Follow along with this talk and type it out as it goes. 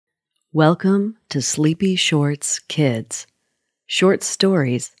Welcome to Sleepy Shorts Kids, short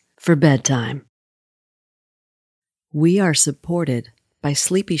stories for bedtime. We are supported by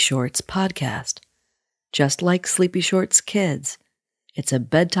Sleepy Shorts Podcast. Just like Sleepy Shorts Kids, it's a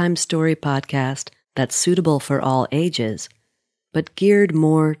bedtime story podcast that's suitable for all ages, but geared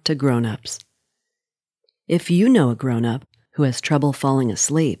more to grown-ups. If you know a grown-up who has trouble falling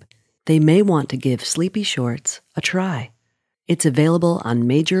asleep, they may want to give Sleepy Shorts a try. It's available on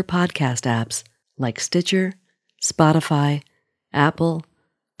major podcast apps like Stitcher, Spotify, Apple,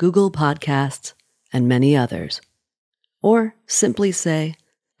 Google Podcasts, and many others. Or simply say,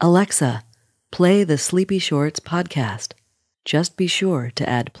 "Alexa, play the Sleepy Shorts podcast." Just be sure to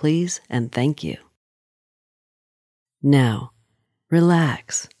add please and thank you. Now,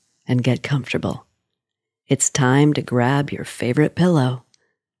 relax and get comfortable. It's time to grab your favorite pillow,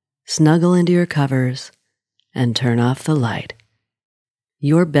 snuggle into your covers, and turn off the light.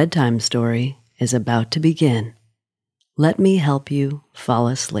 Your bedtime story is about to begin. Let me help you fall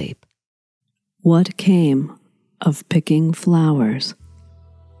asleep. What came of picking flowers?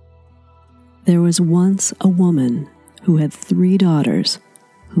 There was once a woman who had 3 daughters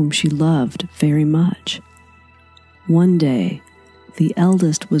whom she loved very much. One day, the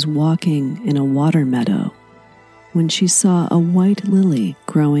eldest was walking in a water meadow when she saw a white lily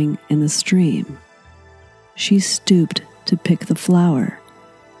growing in the stream. She stooped to pick the flower,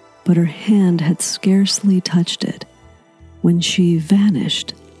 but her hand had scarcely touched it when she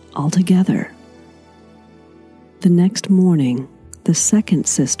vanished altogether. The next morning, the second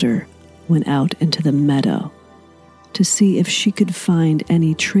sister went out into the meadow to see if she could find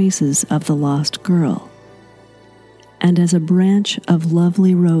any traces of the lost girl. And as a branch of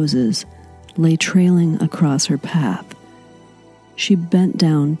lovely roses lay trailing across her path, she bent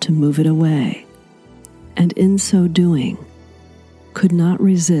down to move it away, and in so doing, could not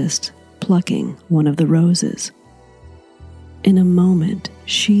resist plucking one of the roses. In a moment,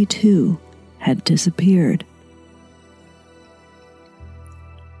 she too had disappeared.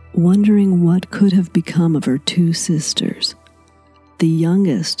 Wondering what could have become of her 2 sisters, the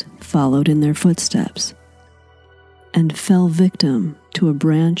youngest followed in their footsteps and fell victim to a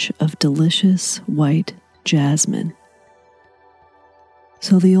branch of delicious white jasmine.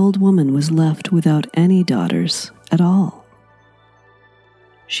 So the old woman was left without any daughters at all.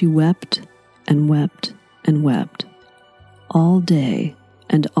 She wept and wept and wept all day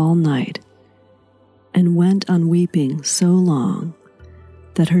and all night, and went on weeping so long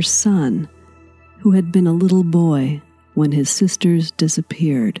that her son, who had been a little boy when his sisters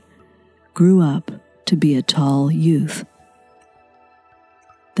disappeared, grew up to be a tall youth.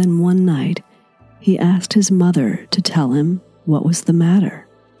 Then one night he asked his mother to tell him what was the matter.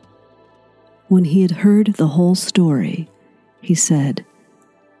 When he had heard the whole story, he said,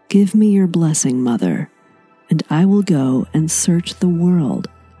 "Give me your blessing, Mother, and I will go and search the world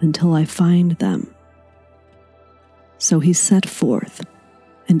until I find them." So he set forth,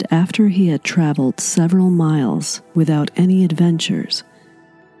 and after he had traveled several miles without any adventures,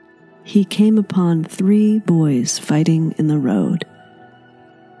 he came upon 3 boys fighting in the road.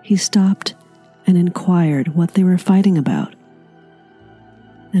 He stopped and inquired what they were fighting about.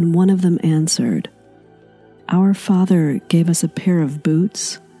 And one of them answered, "Our father gave us a pair of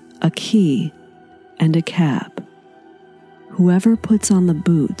boots, a key, and a cap. Whoever puts on the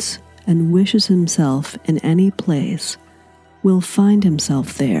boots and wishes himself in any place will find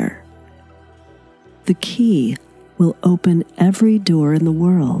himself there. The key will open every door in the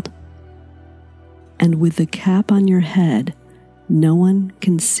world. And with the cap on your head, no one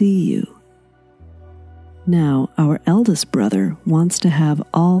can see you. Now our eldest brother wants to have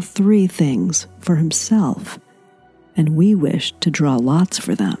all 3 things for himself, and we wish to draw lots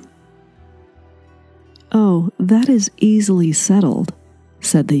for them." "Oh, that is easily settled,"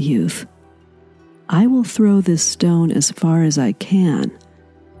 said the youth. "I will throw this stone as far as I can,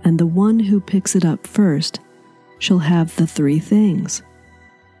 and the one who picks it up first shall have the 3 things."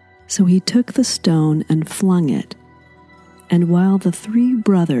 So he took the stone and flung it, and while the 3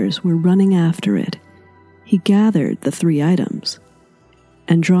 brothers were running after it, he gathered the 3 items,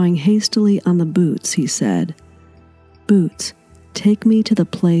 and drawing hastily on the boots, he said, "Boots, take me to the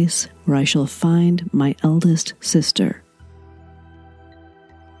place where I shall find my eldest sister."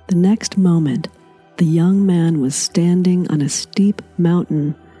 The next moment, the young man was standing on a steep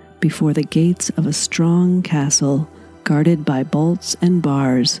mountain before the gates of a strong castle guarded by bolts and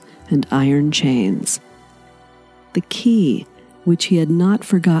bars and iron chains. The key, which he had not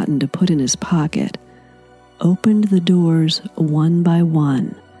forgotten to put in his pocket, opened the doors one by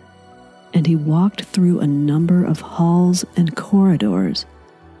one, and he walked through a number of halls and corridors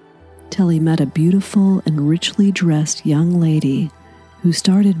till he met a beautiful and richly dressed young lady who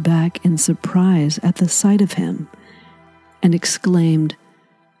started back in surprise at the sight of him and exclaimed,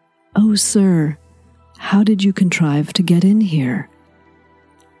 "Oh, sir, how did you contrive to get in here?"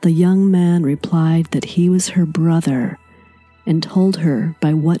 The young man replied that he was her brother and told her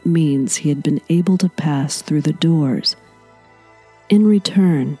by what means he had been able to pass through the doors. In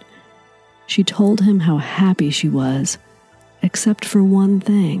return, she told him how happy she was, except for one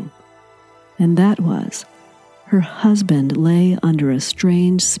thing, and that was her husband lay under a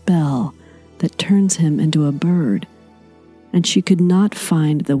strange spell that turns him into a bird, and she could not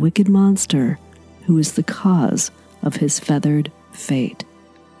find the wicked monster who was the cause of his feathered fate.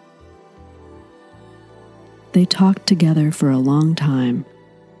 They talked together for a long time,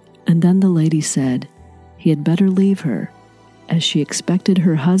 and then the lady said he had better leave her, as she expected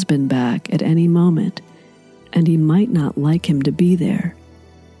her husband back at any moment, and he might not like him to be there.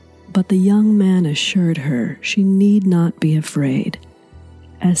 But the young man assured her she need not be afraid,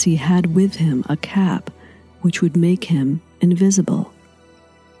 as he had with him a cap which would make him invisible.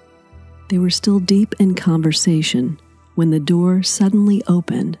 They were still deep in conversation when the door suddenly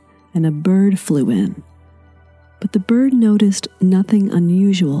opened and a bird flew in. But the bird noticed nothing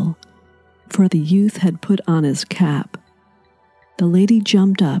unusual, for the youth had put on his cap. The lady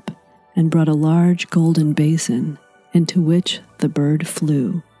jumped up and brought a large golden basin, into which the bird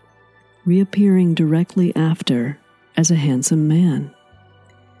flew, reappearing directly after as a handsome man.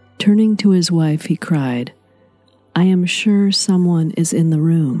 Turning to his wife, he cried, "I am sure someone is in the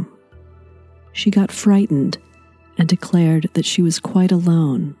room." She got frightened and declared that she was quite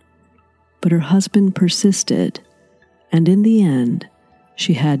alone, but her husband persisted, and in the end,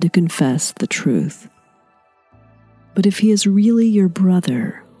 she had to confess the truth. "But if he is really your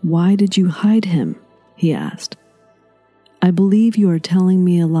brother, why did you hide him?" he asked. "I believe you are telling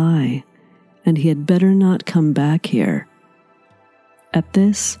me a lie, and he had better not come back here." At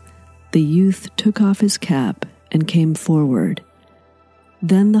this, the youth took off his cap and came forward.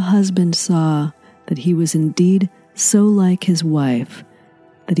 Then the husband saw that he was indeed so like his wife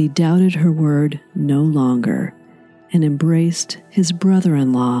that he doubted her word no longer, and embraced his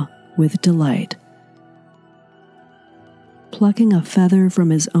brother-in-law with delight. Plucking a feather from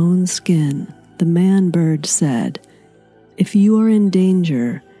his own skin, the man-bird said, "If you are in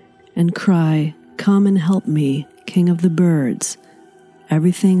danger and cry, 'Come and help me, King of the Birds,'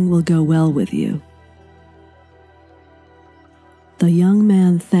 everything will go well with you." The young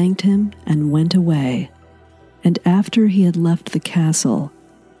man thanked him and went away, and after he had left the castle,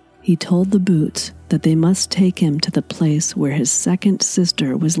 he told the Boots that they must take him to the place where his second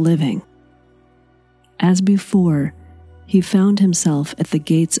sister was living. As before, he found himself at the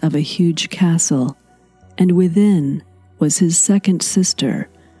gates of a huge castle, and within was his second sister,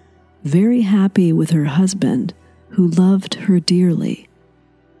 very happy with her husband, who loved her dearly,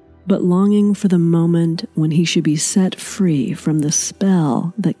 but longing for the moment when he should be set free from the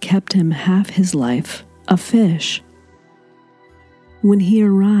spell that kept him half his life a fish. When he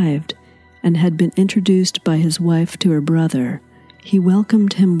arrived and had been introduced by his wife to her brother, he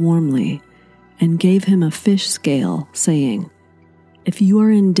welcomed him warmly and gave him a fish scale, saying, "If you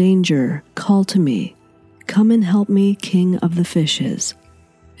are in danger, call to me. Come and help me, King of the Fishes,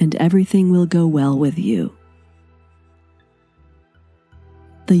 and everything will go well with you."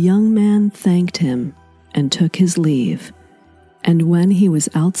 The young man thanked him and took his leave, and when he was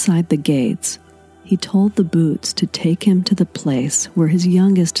outside the gates, he told the Boots to take him to the place where his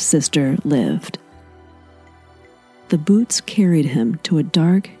youngest sister lived. The Boots carried him to a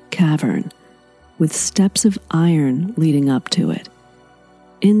dark cavern with steps of iron leading up to it.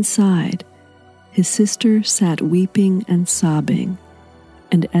 Inside, his sister sat weeping and sobbing,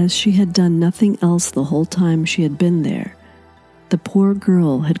 and as she had done nothing else the whole time she had been there, the poor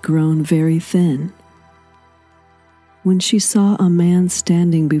girl had grown very thin. When she saw a man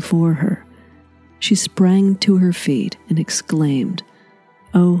standing before her, she sprang to her feet and exclaimed,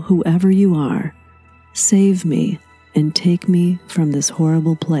 "Oh, whoever you are, save me and take me from this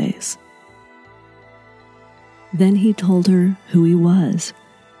horrible place." Then he told her who he was,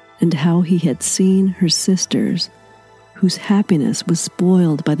 and how he had seen her sisters, whose happiness was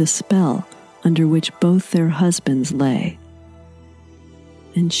spoiled by the spell under which both their husbands lay.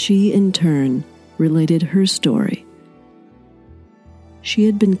 And she, in turn, related her story. She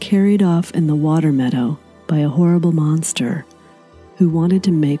had been carried off in the water meadow by a horrible monster who wanted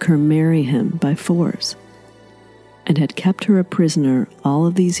to make her marry him by force, and had kept her a prisoner all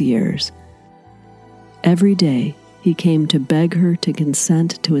of these years. Every day he came to beg her to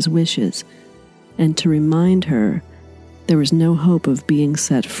consent to his wishes and to remind her there was no hope of being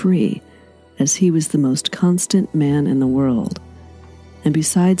set free, as he was the most constant man in the world, and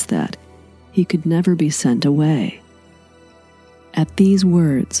besides that, he could never be sent away. At these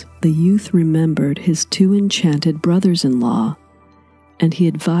words, the youth remembered his 2 enchanted brothers-in-law, and he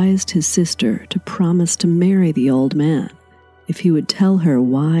advised his sister to promise to marry the old man if he would tell her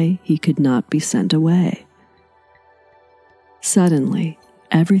why he could not be sent away. Suddenly,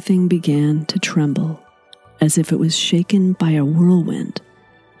 everything began to tremble, as if it was shaken by a whirlwind,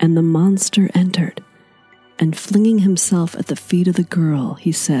 and the monster entered, and flinging himself at the feet of the girl,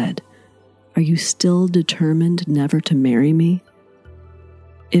 he said, "Are you still determined never to marry me?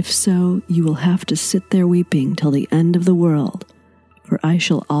 If so, you will have to sit there weeping till the end of the world, for I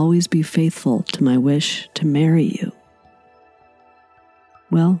shall always be faithful to my wish to marry you."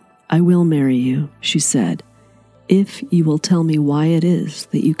 "Well, I will marry you," she said, "if you will tell me why it is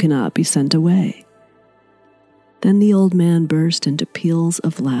that you cannot be sent away." Then the old man burst into peals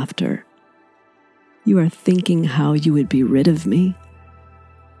of laughter. "You are thinking how you would be rid of me?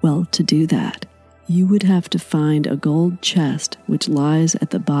 Well, to do that, you would have to find a gold chest which lies at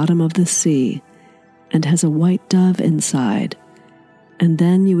the bottom of the sea and has a white dove inside, and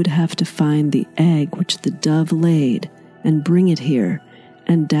then you would have to find the egg which the dove laid and bring it here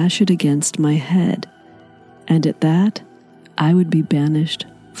and dash it against my head, and at that I would be banished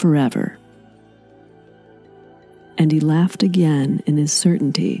forever." And he laughed again in his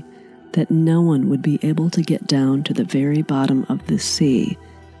certainty that no one would be able to get down to the very bottom of the sea,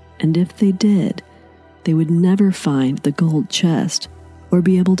 and if they did, they would never find the gold chest or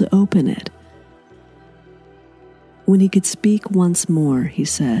be able to open it. When he could speak once more, he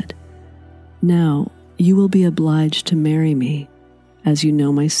said, "Now you will be obliged to marry me, as you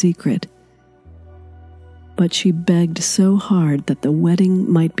know my secret." But she begged so hard that the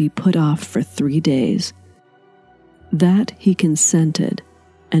wedding might be put off for 3 days. That he consented,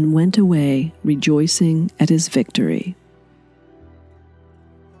 and went away rejoicing at his victory.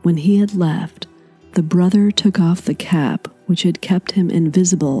 When he had left, the brother took off the cap which had kept him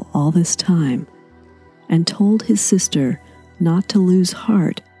invisible all this time, and told his sister not to lose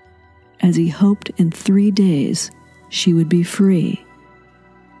heart, as he hoped in 3 days she would be free.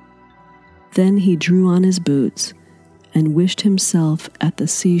 Then he drew on his boots and wished himself at the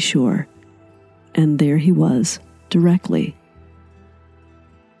seashore, and there he was directly.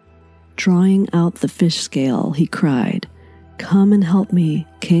 Drawing out the fish scale, he cried, "Come and help me,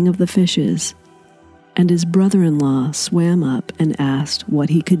 king of the fishes." And his brother-in-law swam up and asked what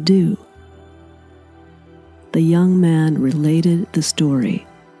he could do. The young man related the story,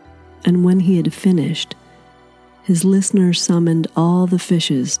 and when he had finished, his listener summoned all the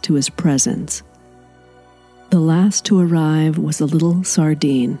fishes to his presence. The last to arrive was a little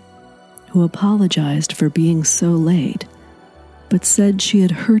sardine, who apologized for being so late, but said she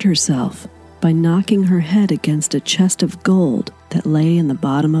had hurt herself by knocking her head against a chest of gold that lay in the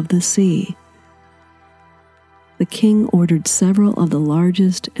bottom of the sea. The king ordered several of the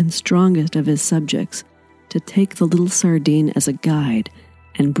largest and strongest of his subjects to take the little sardine as a guide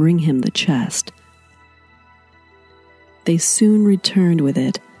and bring him the chest. They soon returned with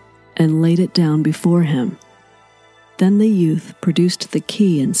it and laid it down before him. Then the youth produced the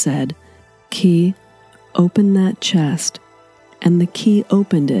key and said, "Key, open that chest." And the key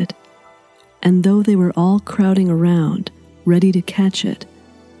opened it, and though they were all crowding around, ready to catch it,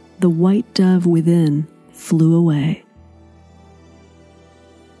 the white dove within flew away.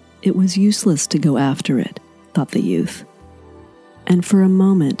 It was useless to go after it, thought the youth, and for a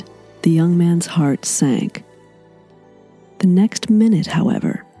moment the young man's heart sank. The next minute,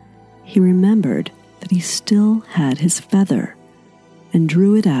 however, he remembered that he still had his feather, and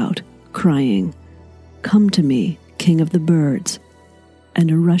drew it out, crying, "Come to me, King of the birds,"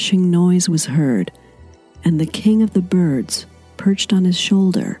 and a rushing noise was heard, and the King of the birds perched on his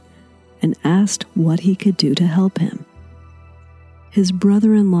shoulder and asked what he could do to help him. His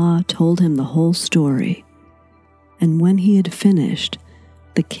brother-in-law told him the whole story, and when he had finished,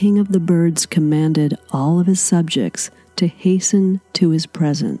 the King of the birds commanded all of his subjects to hasten to his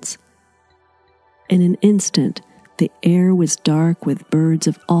presence. In an instant, the air was dark with birds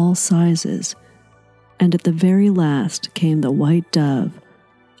of all sizes, and at the very last came the white dove,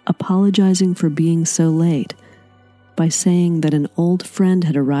 apologizing for being so late by saying that an old friend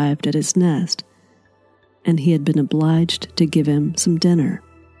had arrived at his nest, and he had been obliged to give him some dinner.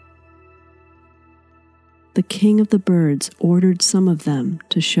 The King of the birds ordered some of them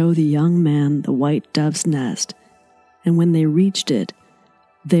to show the young man the white dove's nest, and when they reached it,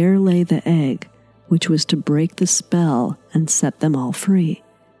 there lay the egg, which was to break the spell and set them all free.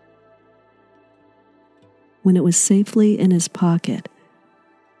 When it was safely in his pocket,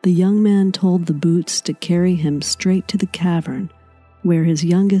 the young man told the boots to carry him straight to the cavern where his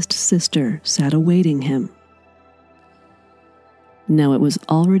youngest sister sat awaiting him. Now it was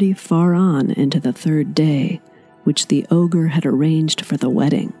already far on into the third day, which the ogre had arranged for the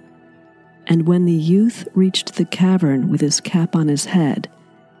wedding, and when the youth reached the cavern with his cap on his head,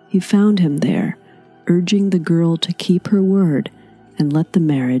 he found him there, urging the girl to keep her word and let the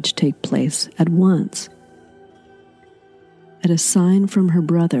marriage take place at once. At a sign from her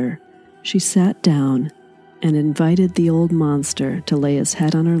brother, she sat down and invited the old monster to lay his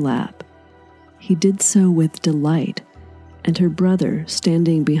head on her lap. He did so with delight, and her brother,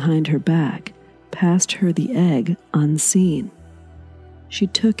 standing behind her back, passed her the egg unseen. She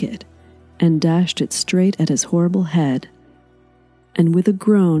took it and dashed it straight at his horrible head, and with a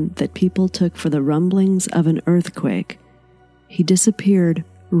groan that people took for the rumblings of an earthquake, he disappeared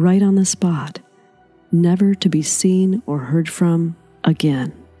right on the spot, never to be seen or heard from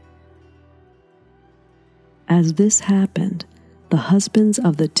again. As this happened, the husbands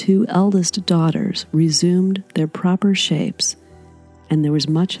of the two eldest daughters resumed their proper shapes, and there was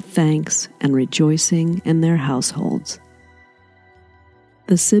much thanks and rejoicing in their households.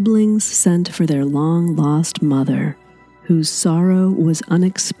 The siblings sent for their long-lost mother, whose sorrow was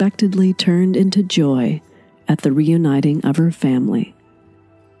unexpectedly turned into joy at the reuniting of her family.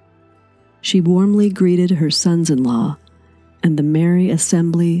 She warmly greeted her sons-in-law, and the merry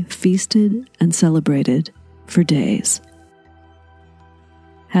assembly feasted and celebrated for days.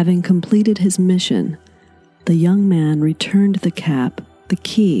 Having completed his mission, the young man returned the cap, the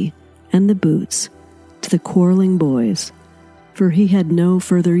key, and the boots to the quarreling boys, for he had no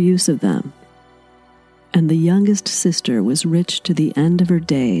further use of them. And the youngest sister was rich to the end of her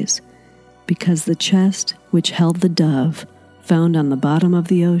days, because the chest which held the dove, found on the bottom of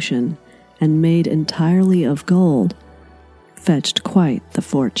the ocean and made entirely of gold, fetched quite the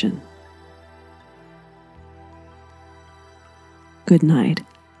fortune. Good night.